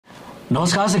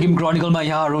नमस्कार सिक्किम क्रोनिकलमा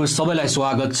यहाँहरु सबैलाई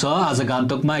स्वागत छ। आज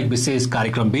गान्तोकमा एक विशेष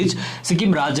कार्यक्रम बीच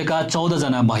सिक्किम राज्यका 14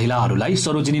 जना महिलाहरूलाई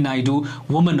सरोजिनी नायडू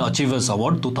वुमन अचिभर्स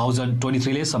अवार्ड 2023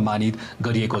 ले सम्मानित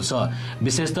गरिएको छ।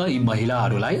 विशेषतः यी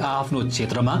महिलाहरूलाई आफ्नो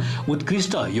क्षेत्रमा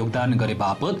उत्कृष्ट योगदान गरे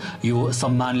बापत यो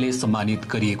सम्मानले सम्मानित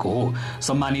गरिएको हो।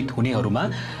 सम्मानित हुनेहरूमा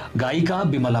गायिका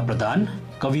विमला प्रधान,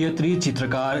 कवियत्री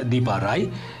चित्रकार दीपा राई,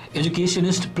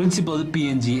 educationist principal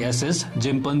PNGSS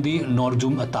जेम्पन्दी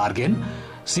नोर्जुम तार्गेन,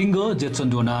 singer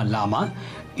जेत्सन्दोना Lama,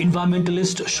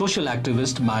 environmentalist social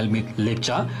activist माइलमित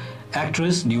Lepcha,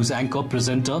 actress news anchor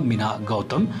presenter Meena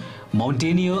Gautam,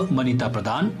 mountaineer Manita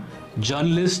प्रधान,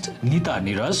 journalist Nita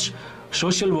Neeraj,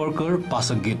 social worker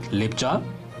पासंगित Lepcha,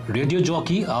 radio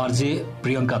jockey RJ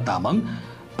Priyanka Tamang,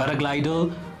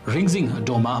 प्याराग्लाइडर Rinzing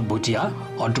Doma Bhutia,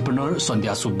 entrepreneur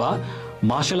सन्ध्या सुब्बा,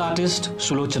 मार्शल आर्टिस्ट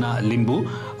सुलोचना लिम्बू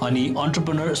अनि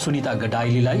एन्टरप्रेन्योर सुनिता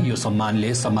गडाइलीलाई यो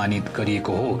सम्मानले सम्मानित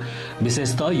गरिएको हो।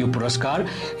 विशेषतः यो पुरस्कार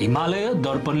हिमालय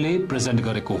दर्पणले प्रेजेन्ट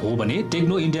गरेको हो भने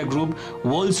टेक्नो इन्डिया ग्रुप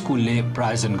वर्ल्ड स्कुलले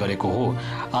प्रायोजन गरेको हो।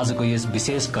 आजको यस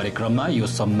विशेष कार्यक्रममा यो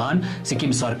सम्मान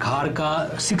सिक्किम सरकारका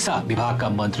शिक्षा विभागका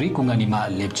मन्त्री कुङ्गानिमा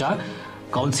Lepcha,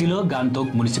 counsellor Gangtok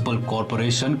municipal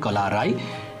corporation कला राई,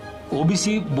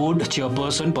 OBC बोर्ड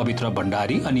चेयरपर्सन पवित्र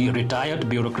भण्डारी अनि रिटायर्ड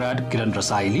ब्युरोक्राट किरण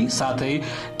रसाइली साथै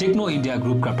टेक्नो इन्डिया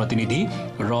ग्रुपका प्रतिनिधि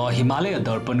र हिमालय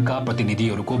दर्पणका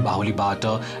प्रतिनिधिहरूको बाहुलीबाट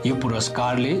यो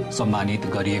पुरस्कारले सम्मानित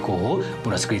गरिएको हो।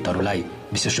 पुरस्कृतहरूलाई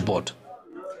विशेष report.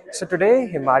 So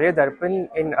today, Himalaya Darpan,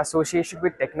 in association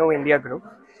with Techno India Group,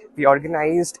 we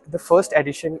organized the first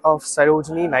edition of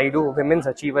Sarojini Naidu Women's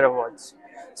Achiever Awards.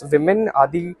 So women are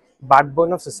the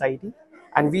backbone of society,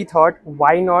 and we thought, why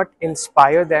not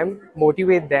inspire them,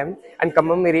 motivate them, and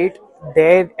commemorate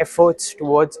their efforts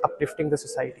towards uplifting the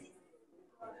society.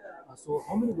 So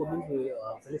how many women were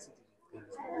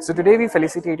felicitated? So today we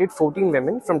felicitated 14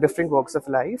 women from different walks of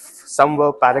life. Some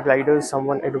were paragliders,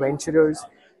 some were adventurers,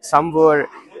 some were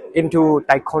into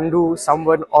taekwondo, some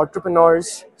were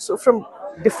entrepreneurs. So from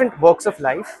different walks of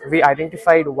life, we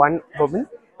identified one woman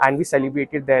and we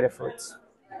celebrated their efforts.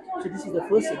 So this is the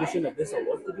first edition of this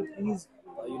award. Could you please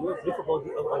brief about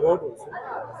the award also?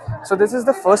 So this is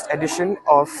the first edition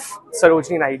of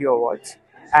Sarojini Naidu Awards,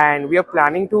 and we are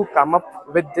planning to come up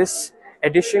with this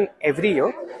edition every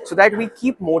year so that we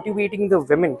keep motivating the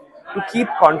women to keep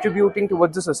contributing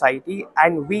towards the society,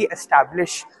 and we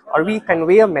establish or we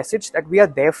convey a message that we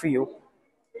are there for you.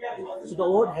 So the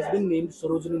award has been named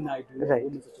Sarojini Naidu.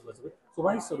 Right. So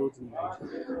why Sarojini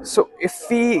Naidu? So if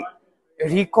we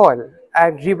recall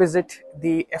and revisit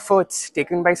the efforts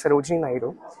taken by Sarojini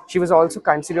Naidu, she was also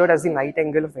considered as the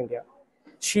Nightingale of India.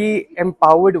 She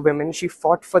empowered women, she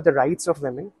fought for the rights of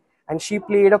women, and she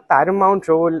played a paramount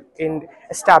role in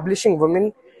establishing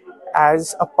women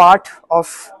as a part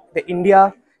of the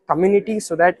India community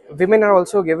so that women are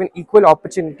also given equal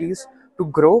opportunities to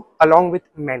grow along with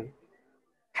men.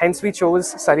 Hence we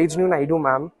chose Sarojini Naidu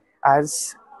ma'am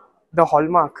as the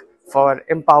hallmark for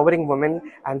empowering women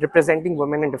and representing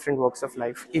women in different walks of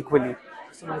life equally.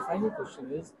 So my final question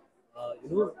is,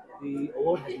 the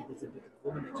award has been presented to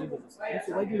women achievers.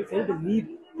 So why do you feel the need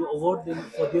to award them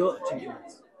for their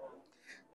achievements?